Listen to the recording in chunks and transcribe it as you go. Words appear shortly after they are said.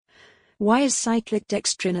Why is cyclic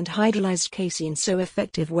dextrin and hydrolyzed casein so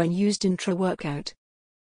effective when used intra-workout?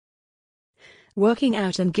 Working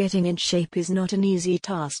out and getting in shape is not an easy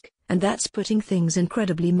task, and that's putting things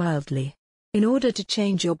incredibly mildly. In order to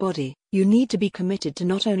change your body, you need to be committed to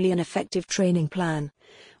not only an effective training plan,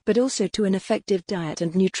 but also to an effective diet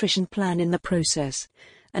and nutrition plan in the process.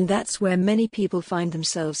 And that's where many people find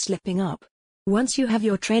themselves slipping up. Once you have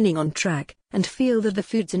your training on track, and feel that the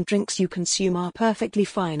foods and drinks you consume are perfectly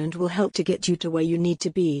fine and will help to get you to where you need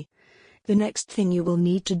to be, the next thing you will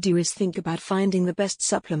need to do is think about finding the best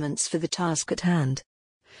supplements for the task at hand.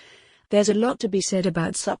 There's a lot to be said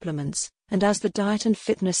about supplements, and as the diet and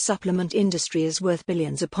fitness supplement industry is worth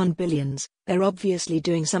billions upon billions, they're obviously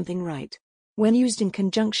doing something right. When used in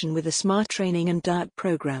conjunction with a smart training and diet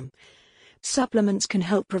program, supplements can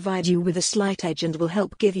help provide you with a slight edge and will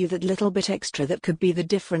help give you that little bit extra that could be the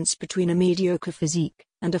difference between a mediocre physique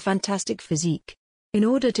and a fantastic physique. In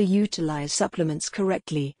order to utilize supplements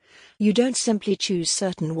correctly, you don't simply choose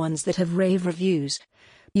certain ones that have rave reviews.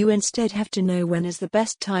 You instead have to know when is the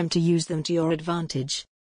best time to use them to your advantage.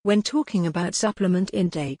 When talking about supplement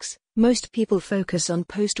intakes, most people focus on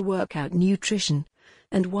post-workout nutrition.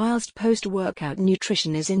 And whilst post-workout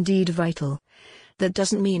nutrition is indeed vital, that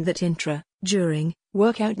doesn't mean that during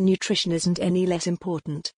workout nutrition isn't any less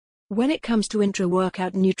important. When it comes to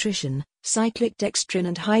intra-workout nutrition, cyclic dextrin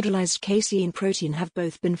and hydrolyzed casein protein have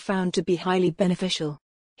both been found to be highly beneficial.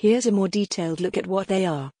 Here's a more detailed look at what they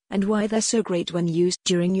are, and why they're so great when used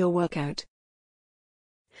during your workout.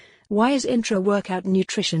 Why is intra-workout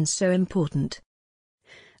nutrition so important?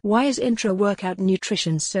 Why is intra-workout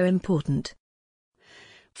nutrition so important?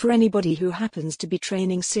 For anybody who happens to be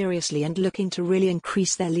training seriously and looking to really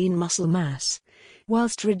increase their lean muscle mass,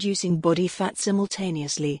 whilst reducing body fat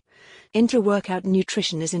simultaneously, intra-workout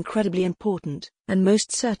nutrition is incredibly important, and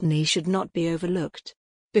most certainly should not be overlooked.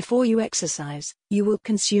 Before you exercise, you will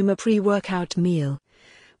consume a pre-workout meal,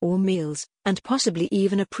 or meals, and possibly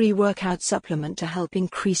even a pre-workout supplement to help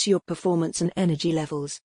increase your performance and energy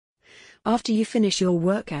levels. After you finish your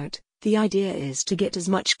workout, the idea is to get as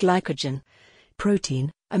much glycogen,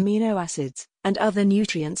 protein, amino acids, and other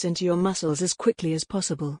nutrients into your muscles as quickly as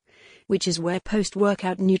possible, which is where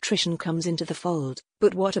post-workout nutrition comes into the fold.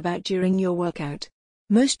 But what about during your workout?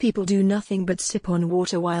 Most people do nothing but sip on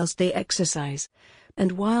water whilst they exercise,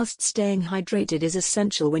 and whilst staying hydrated is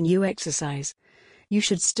essential when you exercise, you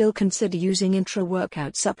should still consider using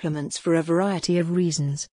intra-workout supplements for a variety of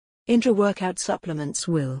reasons. Intra-workout supplements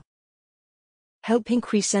will help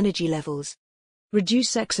increase energy levels,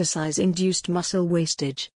 reduce exercise-induced muscle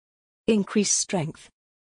wastage, increase strength,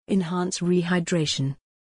 enhance rehydration,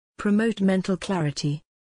 promote mental clarity,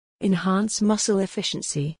 enhance muscle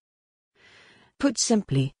efficiency. Put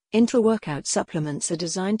simply, intra-workout supplements are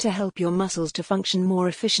designed to help your muscles to function more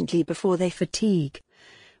efficiently before they fatigue.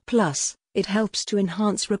 Plus, it helps to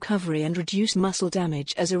enhance recovery and reduce muscle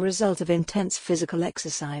damage as a result of intense physical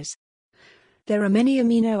exercise. There are many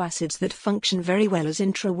amino acids that function very well as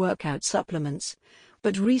intra-workout supplements,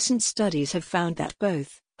 but recent studies have found that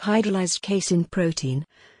both hydrolyzed casein protein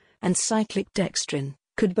and cyclic dextrin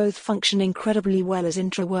could both function incredibly well as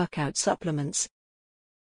intra-workout supplements.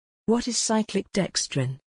 What is cyclic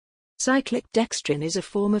dextrin? Cyclic dextrin is a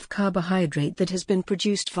form of carbohydrate that has been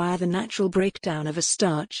produced via the natural breakdown of a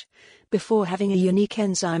starch, before having a unique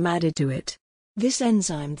enzyme added to it. This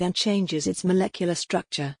enzyme then changes its molecular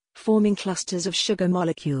structure, forming clusters of sugar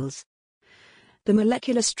molecules. The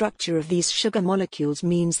molecular structure of these sugar molecules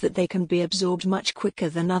means that they can be absorbed much quicker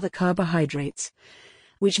than other carbohydrates,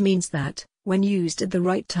 which means that, when used at the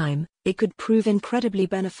right time, it could prove incredibly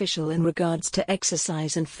beneficial in regards to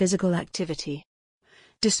exercise and physical activity.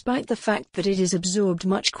 Despite the fact that it is absorbed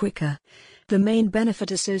much quicker, the main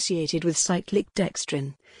benefit associated with cyclic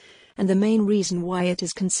dextrin, and the main reason why it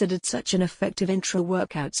is considered such an effective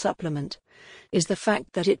intra-workout supplement, is the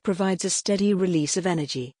fact that it provides a steady release of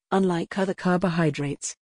energy, unlike other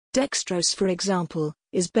carbohydrates. Dextrose, for example,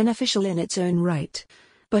 is beneficial in its own right,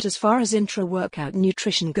 but as far as intra-workout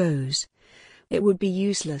nutrition goes, it would be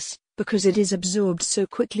useless, because it is absorbed so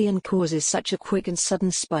quickly and causes such a quick and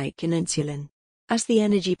sudden spike in insulin. As the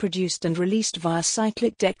energy produced and released via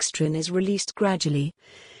cyclic dextrin is released gradually,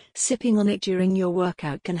 sipping on it during your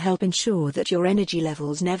workout can help ensure that your energy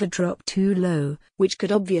levels never drop too low, which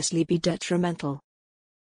could obviously be detrimental.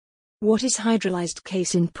 What is hydrolyzed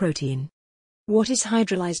casein protein? What is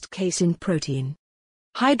hydrolyzed casein protein?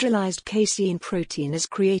 Hydrolyzed casein protein is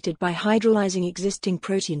created by hydrolyzing existing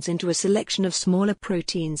proteins into a selection of smaller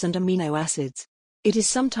proteins and amino acids. It is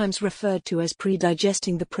sometimes referred to as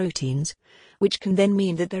pre-digesting the proteins, which can then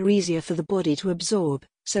mean that they're easier for the body to absorb,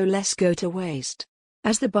 so less go to waste.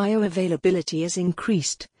 as the bioavailability is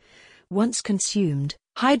increased. Once consumed,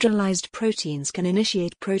 hydrolyzed proteins can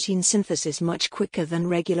initiate protein synthesis much quicker than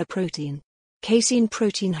regular protein. Casein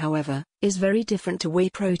protein, however, is very different to whey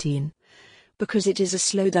protein, because it is a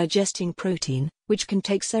slow-digesting protein, which can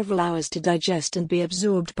take several hours to digest and be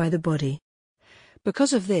absorbed by the body.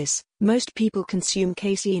 Because of this, most people consume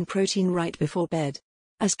casein protein right before bed.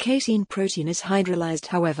 As casein protein is hydrolyzed,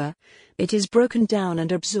 however, it is broken down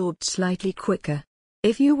and absorbed slightly quicker.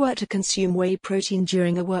 If you were to consume whey protein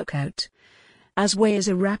during a workout, as whey is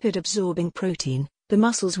a rapid-absorbing protein, the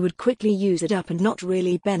muscles would quickly use it up and not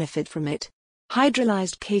really benefit from it.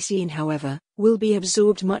 Hydrolyzed casein, however, will be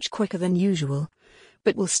absorbed much quicker than usual,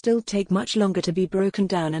 but will still take much longer to be broken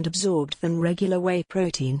down and absorbed than regular whey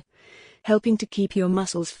protein, helping to keep your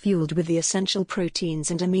muscles fueled with the essential proteins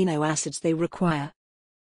and amino acids they require.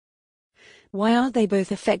 Why are they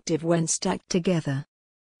both effective when stacked together?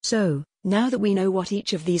 So, now that we know what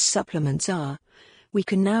each of these supplements are, we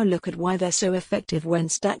can now look at why they're so effective when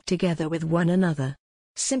stacked together with one another.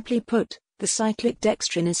 Simply put, the cyclic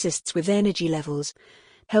dextrin assists with energy levels,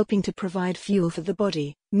 helping to provide fuel for the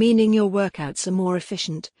body, meaning your workouts are more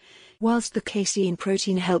efficient, whilst the casein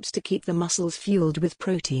protein helps to keep the muscles fueled with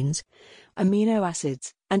proteins, amino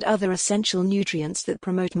acids, and other essential nutrients that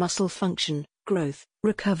promote muscle function, growth,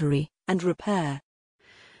 recovery, and repair.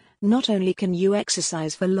 Not only can you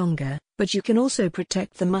exercise for longer, but you can also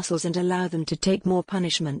protect the muscles and allow them to take more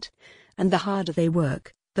punishment, and the harder they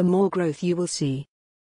work, the more growth you will see.